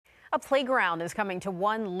A playground is coming to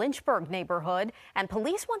one Lynchburg neighborhood, and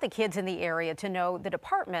police want the kids in the area to know the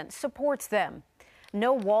department supports them.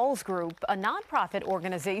 No Walls Group, a nonprofit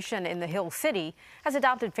organization in the Hill City, has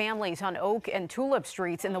adopted families on Oak and Tulip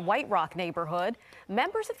Streets in the White Rock neighborhood.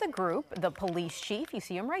 Members of the group, the police chief, you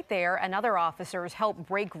see him right there, and other officers help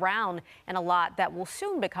break ground in a lot that will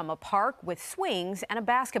soon become a park with swings and a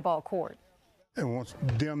basketball court. And wants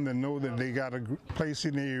them to know that they got a place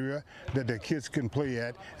in the area that their kids can play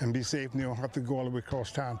at and be safe, and they don't have to go all the way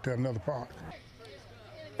across town to another park.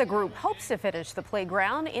 The group hopes to finish the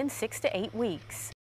playground in 6 to 8 weeks.